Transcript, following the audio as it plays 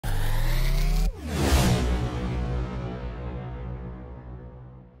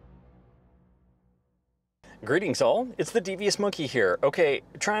Greetings all, it's the Devious Monkey here. Okay,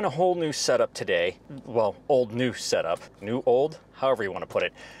 trying a whole new setup today. Well, old new setup. New old? However you want to put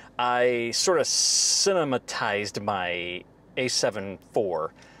it. I sort of cinematized my A7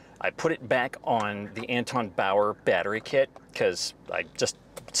 IV. I put it back on the Anton Bauer battery kit because I just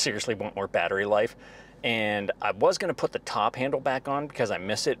seriously want more battery life. And I was going to put the top handle back on because I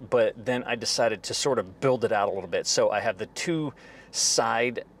miss it, but then I decided to sort of build it out a little bit. So I have the two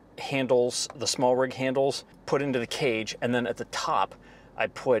side handles, the SmallRig handles, put into the cage, and then at the top I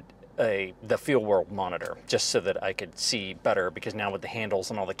put the Freewell monitor just so that I could see better, because now with the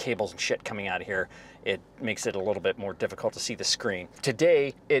handles and all the cables and shit coming out of here, it makes it a little bit more difficult to see the screen.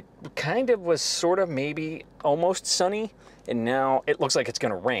 Today it kind of was sort of maybe almost sunny, and now it looks like it's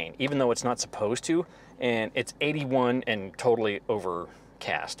going to rain, even though it's not supposed to, and it's 81 and totally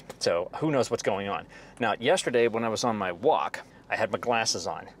overcast. So who knows what's going on. Now yesterday when I was on my walk, I had my glasses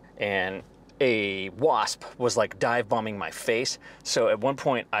on, and a wasp was like dive bombing my face. So at one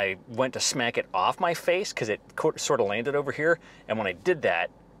point I went to smack it off my face because it sort of landed over here. And when I did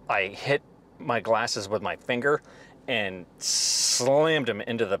that, I hit my glasses with my finger and slammed them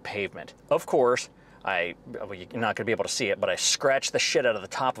into the pavement. Of course, well, you're not gonna be able to see it, but I scratched the shit out of the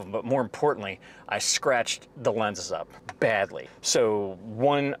top of them, but more importantly, I scratched the lenses up badly. So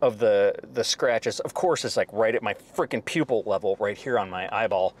one of the scratches, of course, is like right at my freaking pupil level right here on my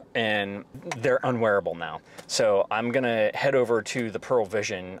eyeball, and they're unwearable now. So I'm gonna head over to the Pearl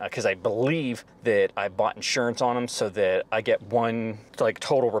Vision because I believe that I bought insurance on them so that I get one like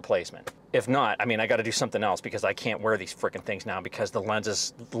total replacement. If not, I mean, I got to do something else because I can't wear these freaking things now because the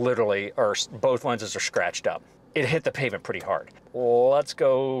lenses literally are, both lenses are scratched up. It hit the pavement pretty hard. Let's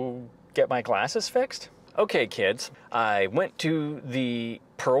go get my glasses fixed. Okay, kids, I went to the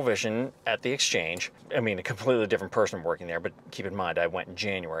Pearl Vision at the exchange. I mean, a completely different person working there, but keep in mind, I went in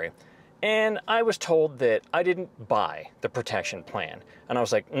January. And I was told that I didn't buy the protection plan. And I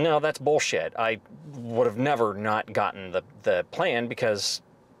was like, no, that's bullshit. I would have never not gotten the plan because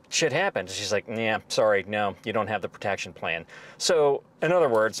shit happens. She's like, yeah, sorry, no, you don't have the protection plan. So, in other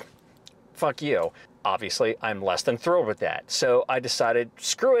words, fuck you. Obviously, I'm less than thrilled with that. So I decided,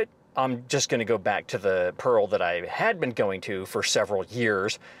 screw it, I'm just gonna go back to the Pearl that I had been going to for several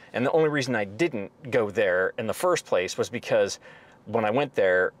years. And the only reason I didn't go there in the first place was because when I went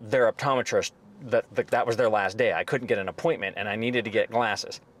there, their optometrist, that was their last day. I couldn't get an appointment and I needed to get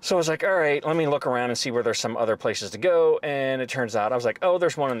glasses. So I was like, all right, let me look around and see where there's some other places to go. And it turns out I was like, oh,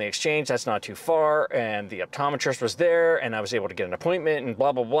 there's one on the exchange. That's not too far. And the optometrist was there and I was able to get an appointment and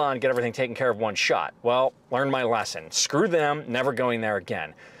blah, blah, blah, and get everything taken care of one shot. Well, learned my lesson. Screw them, never going there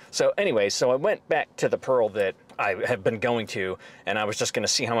again. So anyway, so I went back to the Pearl that I have been going to, and I was just going to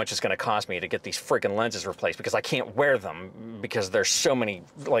see how much it's going to cost me to get these freaking lenses replaced because I can't wear them because there's so many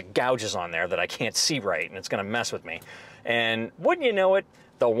like gouges on there that I can't see right, and it's going to mess with me. And wouldn't you know it,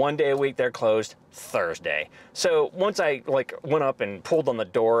 the one day a week they're closed, Thursday. So once I like went up and pulled on the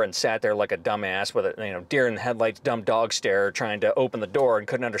door and sat there like a dumbass with a, you know, deer in the headlights, dumb dog stare, trying to open the door and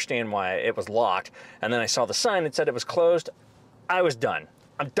couldn't understand why it was locked, and then I saw the sign that said it was closed, I was done.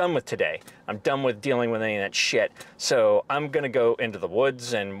 I'm done with today. I'm done with dealing with any of that shit. So I'm gonna go into the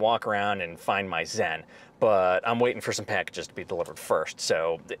woods and walk around and find my Zen. But I'm waiting for some packages to be delivered first.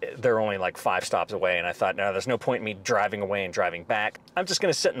 So they're only like 5 stops away, and I thought, no, there's no point in me driving away and driving back. I'm just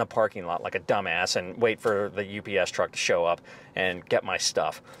gonna sit in the parking lot like a dumbass and wait for the UPS truck to show up and get my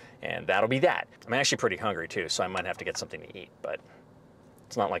stuff. And that'll be that. I'm actually pretty hungry too, so I might have to get something to eat, but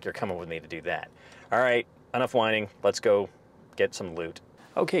it's not like you're coming with me to do that. All right, enough whining. Let's go get some loot.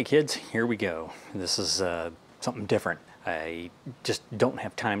 Okay, kids, here we go. This is something different. I just don't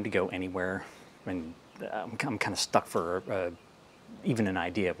have time to go anywhere, and I'm kind of stuck for even an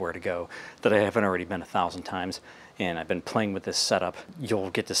idea of where to go that I haven't already been 1,000 times, and I've been playing with this setup.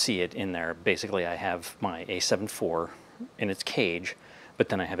 You'll get to see it in there. Basically, I have my A7 IV in its cage, but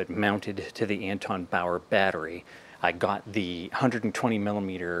then I have it mounted to the Anton Bauer battery. I got the 120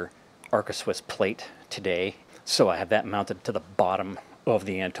 millimeter Arca Swiss plate today, so I have that mounted to the bottom of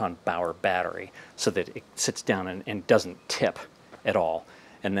the Anton Bauer battery so that it sits down and doesn't tip at all.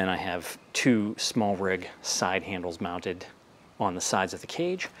 And then I have 2 SmallRig side handles mounted on the sides of the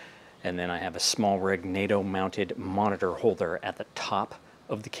cage, and then I have a SmallRig NATO mounted monitor holder at the top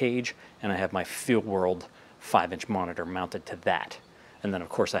of the cage, and I have my Freewell 5-inch monitor mounted to that. And then of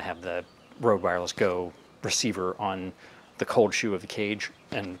course I have the Rode Wireless Go receiver on the cold shoe of the cage,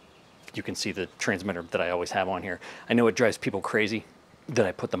 and you can see the transmitter that I always have on here. I know it drives people crazy that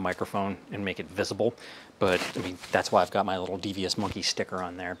I put the microphone and make it visible, but I mean, that's why I've got my little Devious Monkey sticker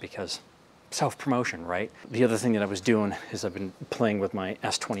on there, because self-promotion, right? The other thing that I was doing is I've been playing with my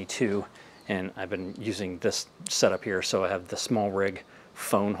S22, and I've been using this setup here. So I have the SmallRig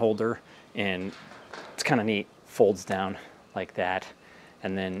phone holder, and it's kind of neat. Folds down like that,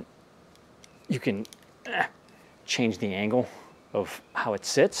 and then you can change the angle of how it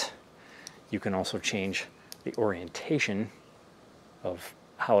sits. You can also change the orientation of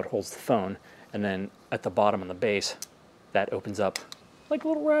how it holds the phone, and then at the bottom on the base, that opens up like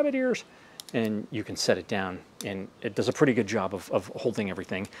little rabbit ears, and you can set it down, and it does a pretty good job of holding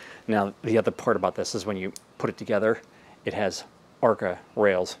everything. Now, the other part about this is when you put it together, it has ARCA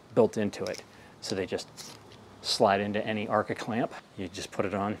rails built into it, so they just slide into any ARCA clamp. You just put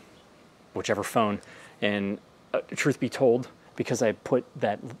it on whichever phone, and truth be told, because I put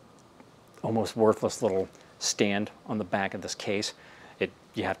that almost worthless little stand on the back of this case,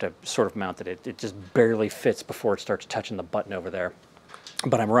 you have to sort of mount it. It just barely fits before it starts touching the button over there.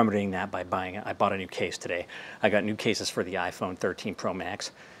 But I'm remedying that by I bought a new case today. I got new cases for the iPhone 13 Pro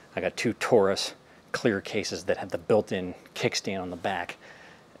Max. I got 2 Taurus clear cases that have the built-in kickstand on the back,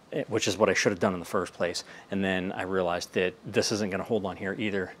 which is what I should have done in the first place. And then I realized that this isn't going to hold on here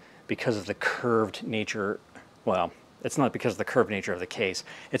either because of the curved nature. Well, it's not because of the curved nature of the case.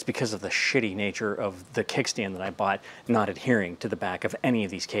 It's because of the shitty nature of the kickstand that I bought not adhering to the back of any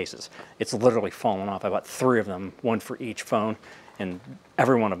of these cases. It's literally fallen off. I bought 3 of them, 1 for each phone, and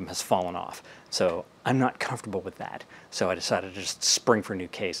every one of them has fallen off. So I'm not comfortable with that. So I decided to just spring for new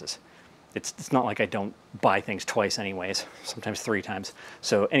cases. It's not like I don't buy things twice anyways, sometimes 3 times.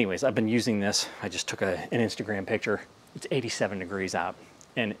 So anyways, I've been using this. I just took an Instagram picture. It's 87 degrees out,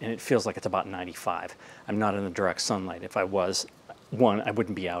 and it feels like it's about 95. I'm not in the direct sunlight. If I was, 1, I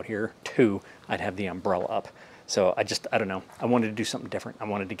wouldn't be out here. 2, I'd have the umbrella up. So I don't know. I wanted to do something different. I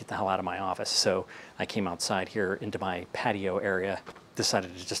wanted to get the hell out of my office. So I came outside here into my patio area,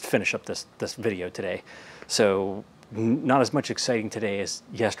 decided to just finish up this video today. So not as much exciting today as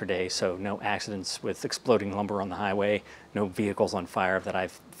yesterday, so no accidents with exploding lumber on the highway, no vehicles on fire that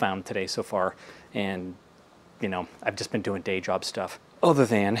I've found today so far, and you know, I've just been doing day job stuff. Other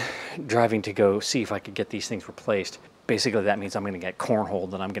than driving to go see if I could get these things replaced. Basically that means I'm going to get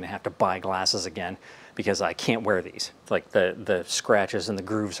cornholed and I'm going to have to buy glasses again because I can't wear these. Like the scratches and the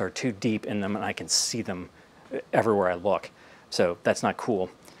grooves are too deep in them and I can see them everywhere I look. So that's not cool.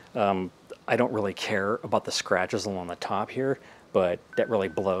 I don't really care about the scratches along the top here, but that really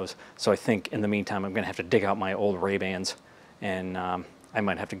blows. So I think in the meantime, I'm going to have to dig out my old Ray-Bans, and I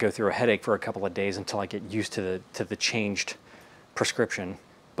might have to go through a headache for a couple of days until I get used to the changed prescription.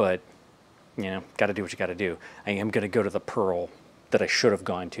 But you know, got to do what you got to do. I am going to go to the Pearl that I should have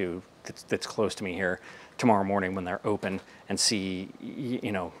gone to that's close to me here tomorrow morning when they're open and see,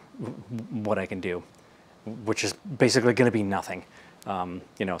 you know, what I can do, which is basically going to be nothing.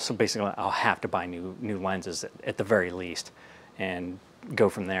 You know, so basically I'll have to buy new lenses at the very least and go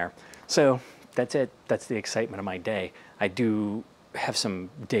from there. So that's it. That's the excitement of my day. I do have some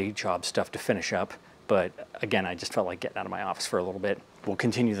day job stuff to finish up, but again, I just felt like getting out of my office for a little bit. We'll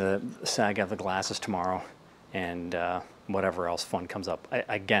continue the saga of the glasses tomorrow, and whatever else fun comes up.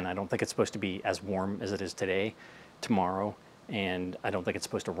 Again, I don't think it's supposed to be as warm as it is today, tomorrow, and I don't think it's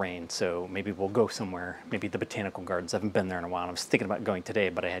supposed to rain, so maybe we'll go somewhere, maybe the Botanical Gardens. I haven't been there in a while. I was thinking about going today,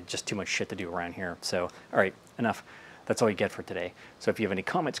 but I had just too much shit to do around here. So, all right, enough. That's all you get for today. So if you have any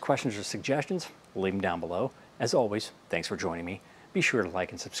comments, questions, or suggestions, leave them down below. As always, thanks for joining me. Be sure to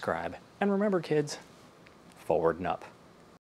like and subscribe. And remember, kids, forward and up.